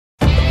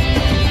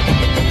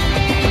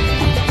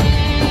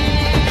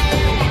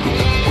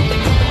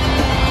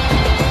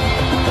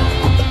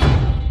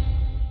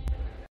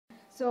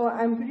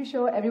I'm pretty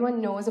sure everyone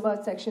knows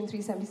about Section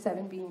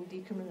 377 being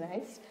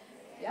decriminalized.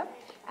 Yeah.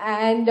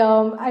 And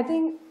I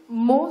think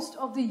most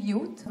of the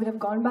youth would have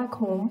gone back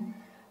home.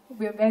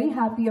 We're very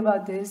happy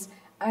about this.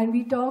 And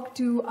we talk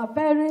to our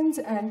parents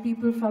and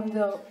people from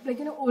the,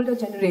 older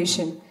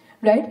generation,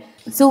 right?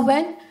 So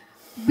when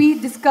we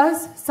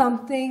discuss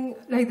something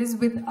like this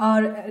with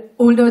our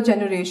older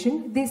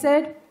generation, they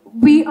said,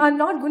 we are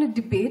not going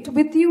to debate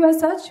with you as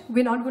such.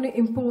 We're not going to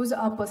impose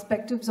our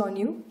perspectives on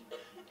you.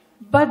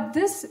 But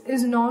this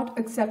is not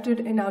accepted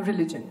in our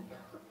religion.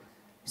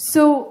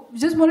 So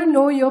just want to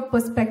know your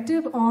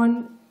perspective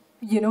on,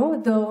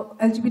 the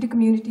LGBT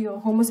community or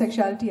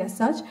homosexuality as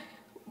such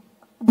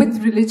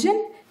with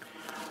religion.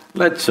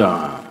 Let's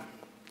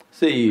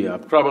see,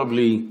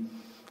 probably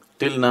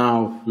till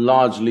now,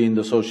 largely in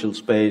the social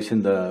space,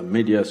 in the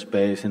media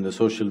space, in the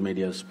social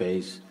media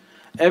space,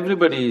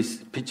 everybody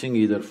is pitching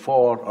either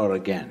for or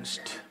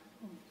against.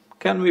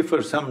 Can we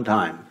for some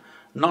time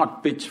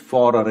not pitch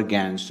for or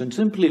against and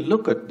simply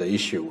look at the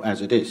issue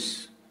as it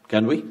is?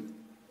 Can we?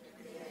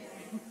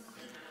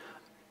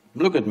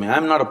 Look at me,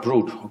 I'm not a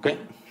prude, okay?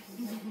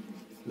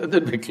 Let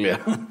that be clear.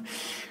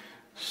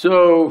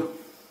 So,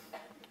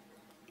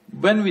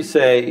 when we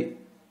say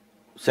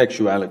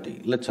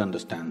sexuality, let's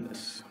understand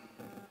this.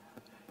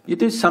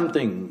 It is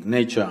something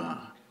nature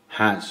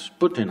has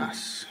put in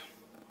us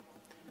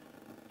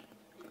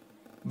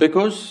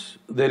because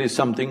there is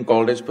something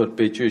called as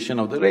perpetuation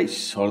of the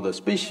race or the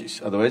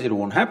species, otherwise it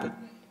won't happen.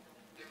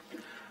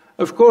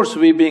 Of course,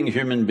 we being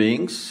human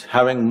beings,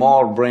 having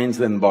more brains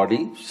than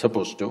body,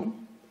 supposed to,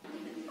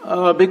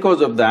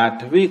 because of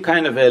that, we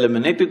kind of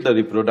eliminated the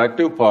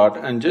reproductive part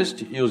and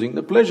just using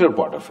the pleasure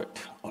part of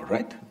it, all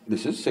right?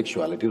 This is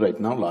sexuality right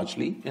now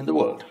largely in the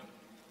world.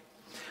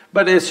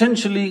 But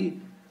essentially,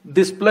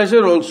 this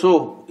pleasure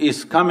also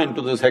is come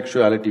into the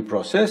sexuality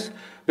process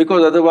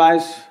because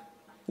otherwise,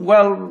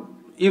 well,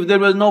 if there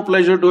was no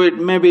pleasure to it,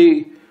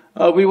 maybe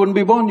we wouldn't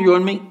be born, you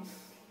and me.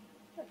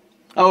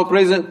 Our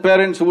present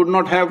parents would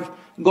not have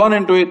gone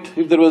into it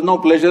if there was no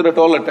pleasure at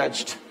all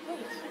attached.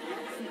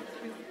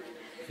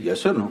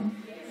 Yes or no?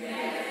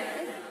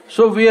 Yes.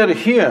 So we are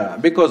here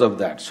because of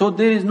that. So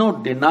there is no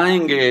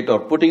denying it or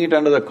putting it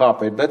under the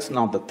carpet, that's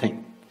not the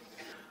thing.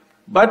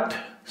 But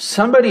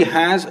somebody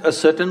has a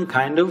certain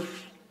kind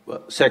of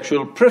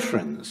sexual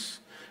preference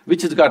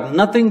which has got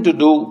nothing to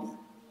do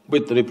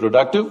with the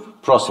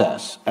reproductive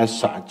process as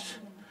such.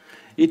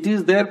 It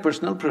is their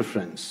personal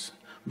preference.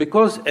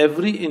 Because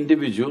every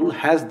individual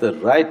has the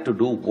right to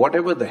do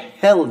whatever the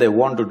hell they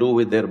want to do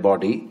with their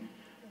body,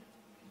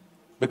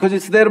 because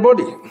it's their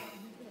body.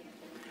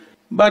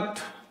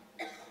 But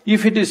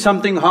if it is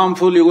something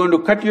harmful, you're going to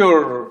cut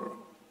your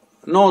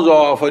nose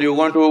off or you're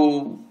going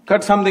to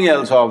cut something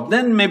else off,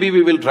 then maybe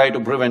we will try to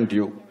prevent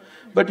you.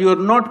 But you're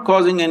not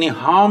causing any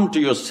harm to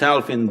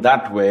yourself in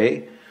that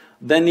way,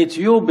 then it's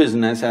your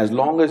business as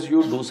long as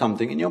you do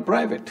something in your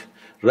private.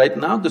 Right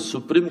now, the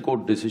Supreme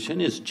Court decision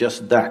is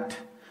just that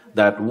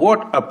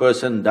what a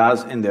person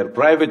does in their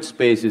private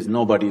space is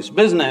nobody's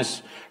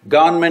business.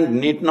 Government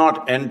need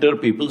not enter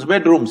people's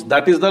bedrooms,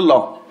 that is the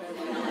law,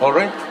 all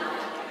right?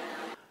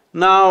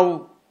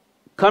 Now,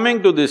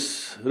 coming to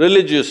this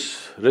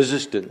religious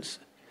resistance,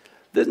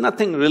 there's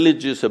nothing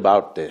religious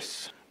about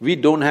this. We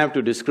don't have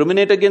to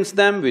discriminate against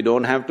them, we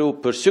don't have to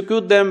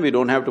persecute them, we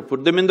don't have to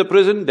put them in the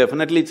prison,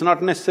 definitely it's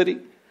not necessary.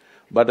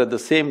 But at the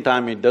same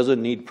time, it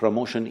doesn't need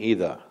promotion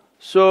either.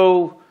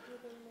 So,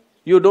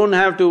 you don't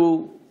have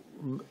to…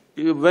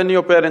 When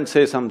your parents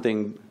say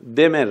something,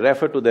 they may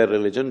refer to their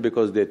religion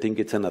because they think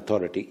it's an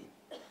authority.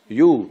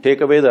 You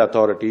take away the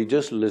authority,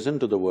 just listen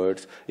to the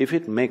words. If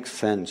it makes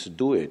sense,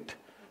 do it.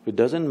 If it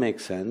doesn't make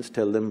sense,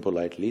 tell them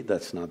politely,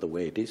 that's not the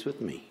way it is with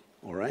me,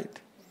 all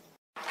right?